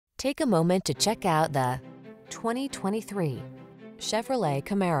Take a moment to check out the 2023 Chevrolet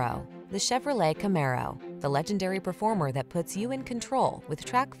Camaro. The Chevrolet Camaro, the legendary performer that puts you in control with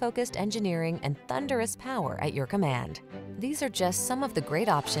track-focused engineering and thunderous power at your command. These are just some of the great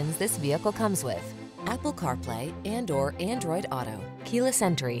options this vehicle comes with: Apple CarPlay and/or Android Auto, keyless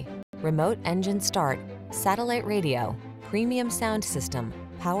entry, remote engine start, satellite radio, premium sound system,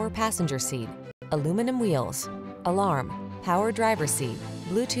 power passenger seat, aluminum wheels, alarm, power driver seat,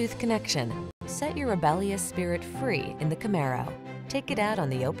 Bluetooth connection. Set your rebellious spirit free in the Camaro. Take it out on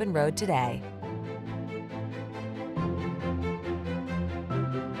the open road today.